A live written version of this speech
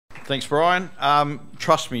Thanks, Brian.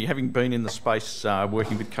 Trust me, having been in the space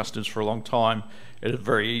working with customers for a long time, it is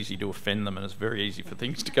very easy to offend them and it's very easy for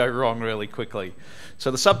things to go wrong really quickly.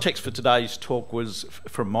 So the subtext for today's talk was,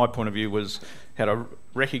 from my point of view, was how to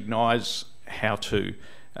recognise, how to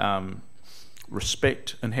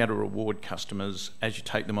respect and how to reward customers as you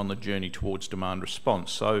take them on the journey towards demand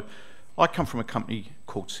response. So I come from a company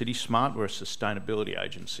called CitySmart. We're a sustainability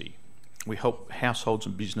agency. We help households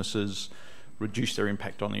and businesses reduce their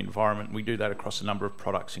impact on the environment. We do that across a number of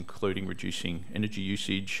products, including reducing energy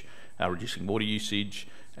usage, reducing water usage,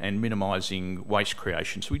 and minimising waste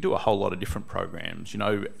creation. So we do a whole lot of different programs. You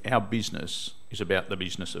know, our business is about the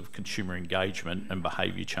business of consumer engagement and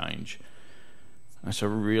behaviour change. It's a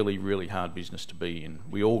really, really hard business to be in.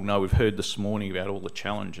 We all know, we've heard this morning about all the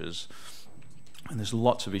challenges, and there's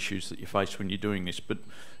lots of issues that you face when you're doing this. But,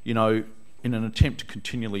 you know, in an attempt to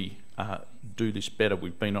continually do this better,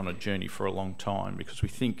 we've been on a journey for a long time, because we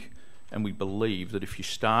think and we believe that if you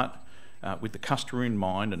start with the customer in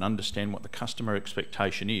mind and understand what the customer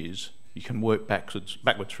expectation is, you can work backwards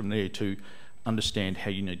from there to understand how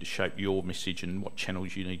you need to shape your message and what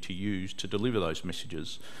channels you need to use to deliver those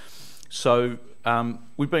messages. So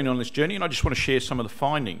we've been on this journey, and I just want to share some of the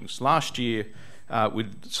findings. Last year,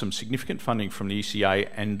 with some significant funding from the ECA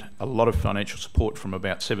and a lot of financial support from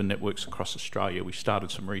about 7 networks across Australia, we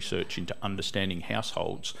started some research into understanding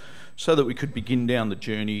households so that we could begin down the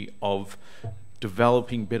journey of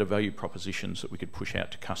developing better value propositions that we could push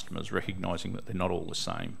out to customers, recognising that they're not all the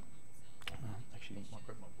same.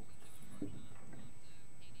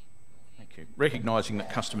 Recognising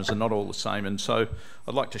that customers are not all the same, and so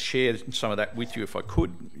I'd like to share some of that with you if I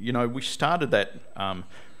could. You know, we started that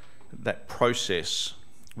that process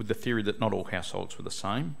with the theory that not all households were the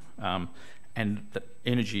same, and that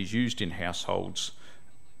energy is used in households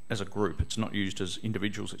as a group. It's not used as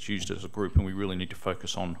individuals, it's used as a group, and we really need to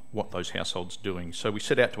focus on what those households are doing. So we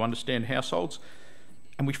set out to understand households,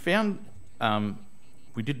 and we found,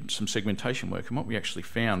 we did some segmentation work, and what we actually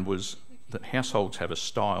found was that households have a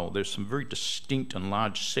style. There's some very distinct and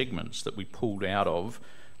large segments that we pulled out of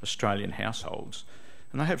Australian households,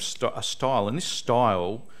 and they have a style, and this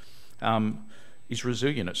style is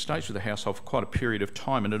resilient. It stays with the household for quite a period of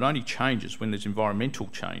time, and it only changes when there's environmental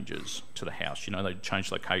changes to the house. You know, they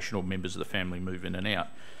change location or members of the family move in and out.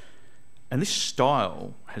 And this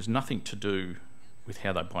style has nothing to do with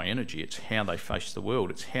how they buy energy. It's how they face the world.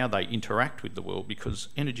 It's how they interact with the world, because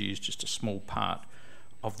energy is just a small part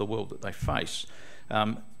of the world that they face.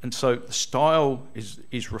 And so the style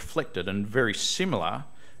is reflected and very similar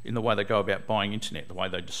in the way they go about buying internet, the way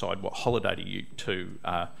they decide what holiday to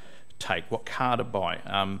take, what car to buy,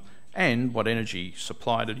 and what energy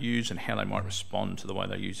supply to use and how they might respond to the way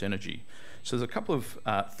they use energy. So there's a couple of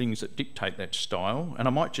things that dictate that style, and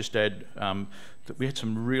I might just add that we had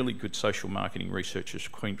some really good social marketing researchers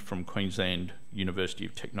from Queensland University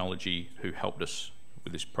of Technology who helped us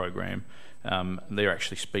with this program. They're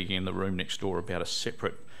actually speaking in the room next door about a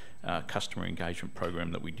separate customer engagement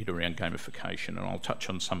program that we did around gamification, and I'll touch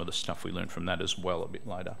on some of the stuff we learned from that as well a bit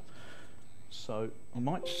later. So I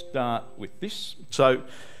might start with this. So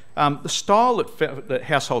the style that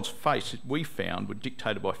households face, we found, were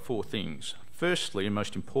dictated by 4 things. Firstly, and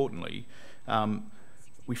most importantly,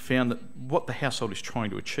 we found that what the household is trying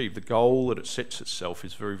to achieve, the goal that it sets itself,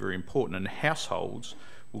 is very, very important, and households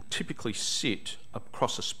will typically sit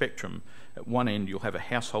across a spectrum. At one end, you'll have a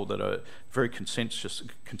household that are very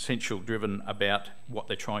consensual driven about what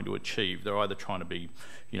they're trying to achieve. They're either trying to be,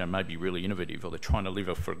 you know, maybe really innovative, or they're trying to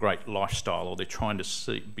live for a great lifestyle, or they're trying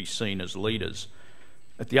to be seen as leaders.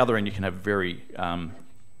 At the other end, you can have very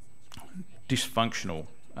dysfunctional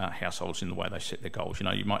households in the way they set their goals. You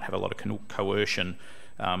know, you might have a lot of coercion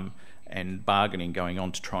and bargaining going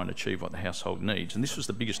on to try and achieve what the household needs. And this was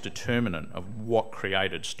the biggest determinant of what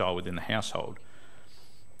created style within the household.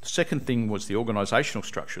 The second thing was the organisational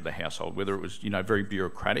structure of the household, whether it was, you know, very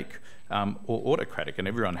bureaucratic or autocratic, and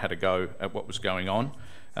everyone had a go at what was going on,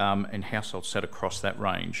 and households sat across that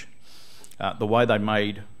range. The way they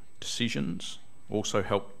made decisions also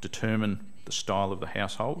helped determine the style of the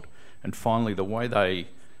household, and finally the way they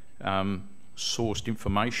sourced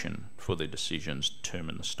information for their decisions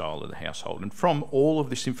determined the style of the household. And from all of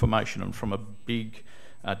this information and from a big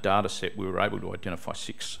data set, we were able to identify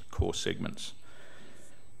 6 core segments.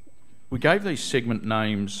 We gave these segment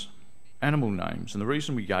names animal names, and the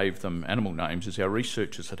reason we gave them animal names is our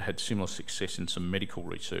researchers had had similar success in some medical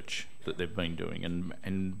research that they've been doing,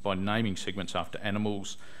 and by naming segments after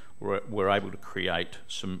animals, we're able to create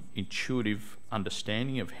some intuitive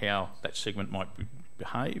understanding of how that segment might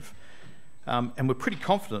behave. And we're pretty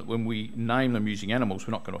confident when we name them using animals,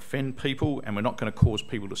 we're not going to offend people, and we're not going to cause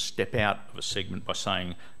people to step out of a segment by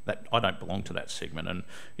saying that I don't belong to that segment. And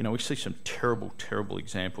you know, we see some terrible, terrible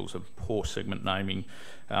examples of poor segment naming.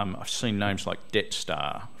 I've seen names like Debt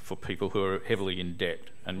Star for people who are heavily in debt,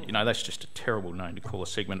 and you know, that's just a terrible name to call a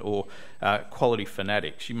segment. Or Quality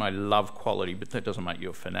Fanatics. You may love quality, but that doesn't make you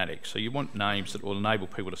a fanatic. So you want names that will enable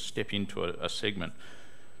people to step into a segment.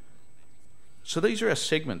 So these are our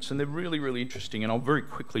segments, and they're really, really interesting, and I'll very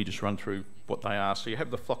quickly just run through what they are. So you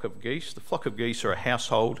have the flock of geese. The flock of geese are a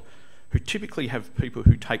household who typically have people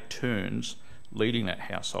who take turns leading that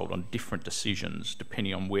household on different decisions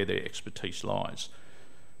depending on where their expertise lies.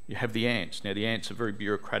 You have the ants. Now the ants are very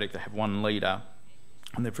bureaucratic. They have one leader,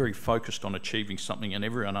 and they're very focused on achieving something, and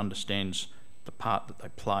everyone understands the part that they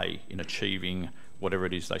play in achieving whatever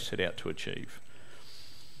it is they set out to achieve.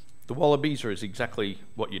 The wallabies are exactly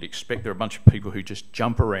what you'd expect. They're a bunch of people who just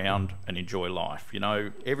jump around and enjoy life. You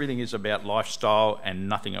know, everything is about lifestyle and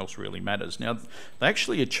nothing else really matters. Now, they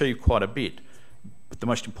actually achieve quite a bit, but the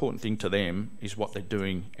most important thing to them is what they're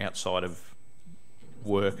doing outside of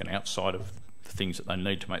work and outside of the things that they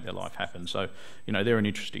need to make their life happen. So, you know, they're an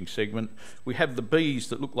interesting segment. We have the bees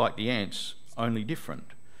that look like the ants, only different.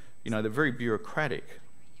 You know, they're very bureaucratic,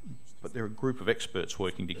 but they're a group of experts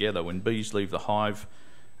working together. When bees leave the hive,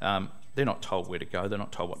 they're not told where to go, they're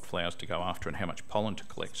not told what flowers to go after and how much pollen to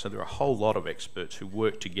collect. So there are a whole lot of experts who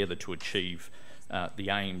work together to achieve the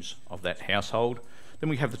aims of that household. Then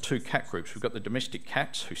we have the two cat groups. We've got the domestic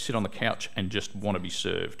cats who sit on the couch and just want to be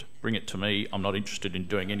served. Bring it to me, I'm not interested in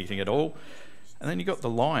doing anything at all. And then you've got the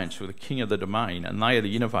lions who are the king of the domain, and they are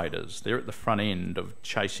the innovators. They're at the front end of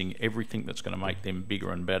chasing everything that's going to make them bigger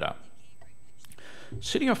and better.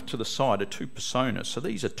 Sitting off to the side are two personas. So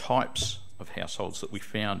these are types of households that we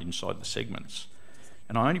found inside the segments,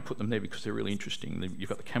 and I only put them there because they're really interesting. You've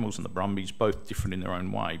got the camels and the brumbies, both different in their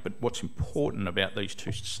own way, but what's important about these two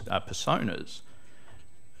personas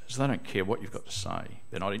is they don't care what you've got to say.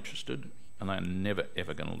 They're not interested, and they're never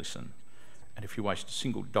ever going to listen. And if you waste a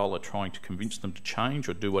single dollar trying to convince them to change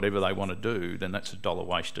or do whatever they want to do, then that's a dollar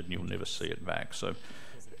wasted and you'll never see it back. So,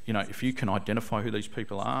 you know, if you can identify who these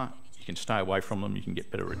people are, you can stay away from them, you can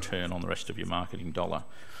get better return on the rest of your marketing dollar.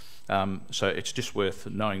 So it's just worth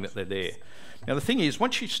knowing that they're there. Now the thing is,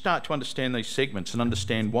 once you start to understand these segments and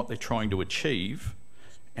understand what they're trying to achieve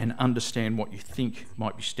and understand what you think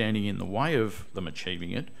might be standing in the way of them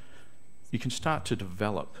achieving it, you can start to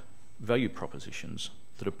develop value propositions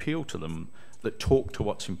that appeal to them, that talk to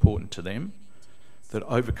what's important to them, that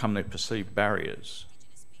overcome their perceived barriers.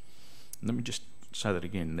 And let me just say that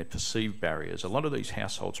again, their perceived barriers. A lot of these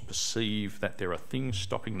households perceive that there are things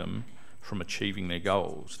stopping them from achieving their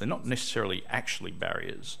goals. They're not necessarily actually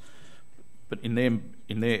barriers, but in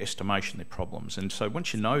their estimation, they're problems. And so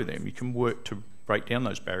once you know them, you can work to break down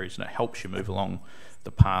those barriers, and it helps you move along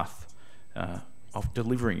the path of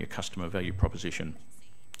delivering a customer value proposition.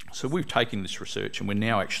 So we've taken this research, and we're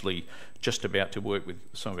now actually just about to work with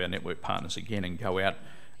some of our network partners again and go out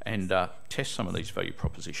and test some of these value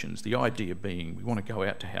propositions. The idea being we want to go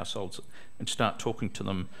out to households and start talking to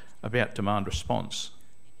them about demand response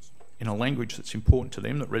in a language that's important to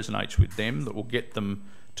them, that resonates with them, that will get them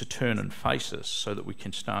to turn and face us, so that we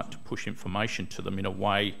can start to push information to them in a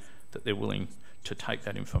way that they're willing to take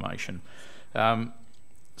that information.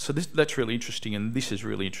 So that's really interesting, and this is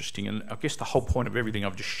really interesting. And I guess the whole point of everything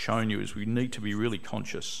I've just shown you is we need to be really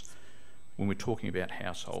conscious when we're talking about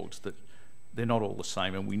households that they're not all the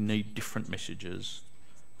same, and we need different messages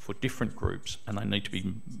for different groups, and they need to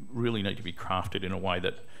be really need to be crafted in a way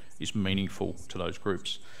that is meaningful to those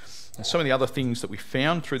groups. And some of the other things that we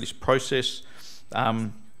found through this process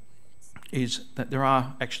is that there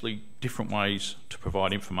are actually different ways to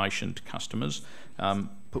provide information to customers,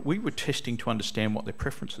 but we were testing to understand what their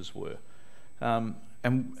preferences were.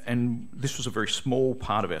 And this was a very small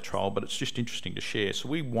part of our trial, but it's just interesting to share. So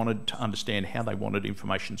we wanted to understand how they wanted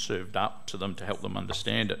information served up to them to help them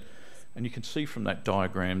understand it. And you can see from that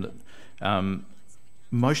diagram that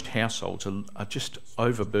most households are just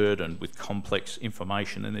overburdened with complex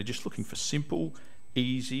information, and they're just looking for simple,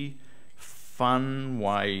 easy, fun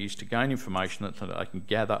ways to gain information that they can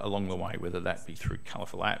gather along the way, whether that be through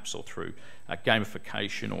colourful apps or through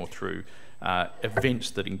gamification or through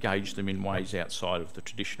events that engage them in ways outside of the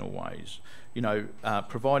traditional ways. You know,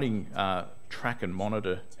 providing track and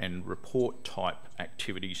monitor and report type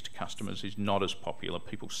activities to customers is not as popular.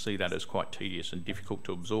 People see that as quite tedious and difficult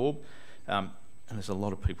to absorb. And there's a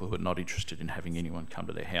lot of people who are not interested in having anyone come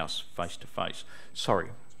to their house face to face. Sorry,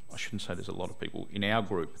 I shouldn't say there's a lot of people. In our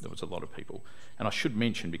group, there was a lot of people. And I should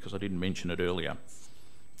mention, because I didn't mention it earlier,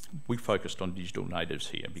 we focused on digital natives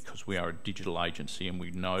here because we are a digital agency and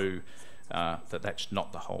we know that that's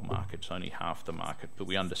not the whole market, it's only half the market, but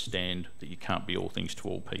we understand that you can't be all things to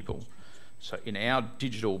all people. So in our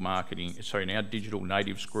digital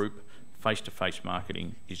natives group, face-to-face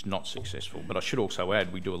marketing is not successful. But I should also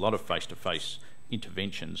add, we do a lot of face-to-face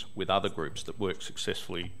interventions with other groups that work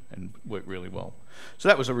successfully and work really well. So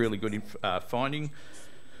that was a really good finding.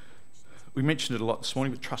 We mentioned it a lot this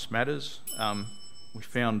morning, but trust matters. We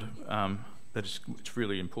found that it's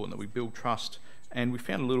really important that we build trust, and we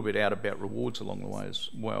found a little bit out about rewards along the way as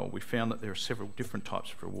well. We found that there are several different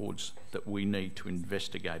types of rewards that we need to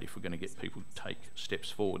investigate if we're going to get people to take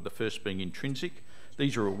steps forward. The first being intrinsic.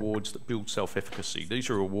 These are rewards that build self-efficacy. These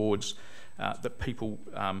are rewards that people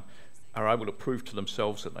are able to prove to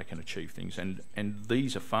themselves that they can achieve things, and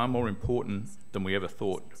these are far more important than we ever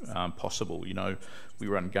thought possible. You know, we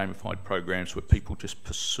run gamified programs where people just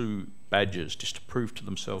pursue badges just to prove to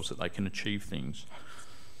themselves that they can achieve things.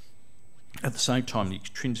 At the same time, the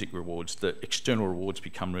intrinsic rewards, the external rewards,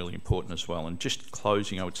 become really important as well. And just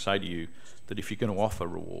closing, I would say to you that if you're going to offer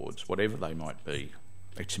rewards, whatever they might be,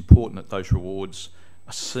 it's important that those rewards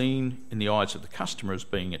are seen in the eyes of the customer as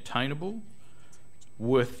being attainable,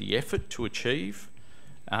 worth the effort to achieve,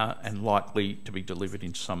 and likely to be delivered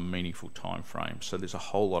in some meaningful time frame. So there's a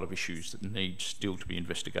whole lot of issues that need still to be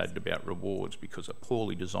investigated about rewards, because a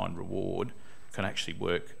poorly designed reward can actually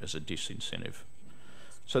work as a disincentive.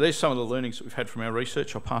 So there's some of the learnings that we've had from our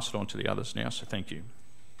research. I'll pass it on to the others now, so thank you.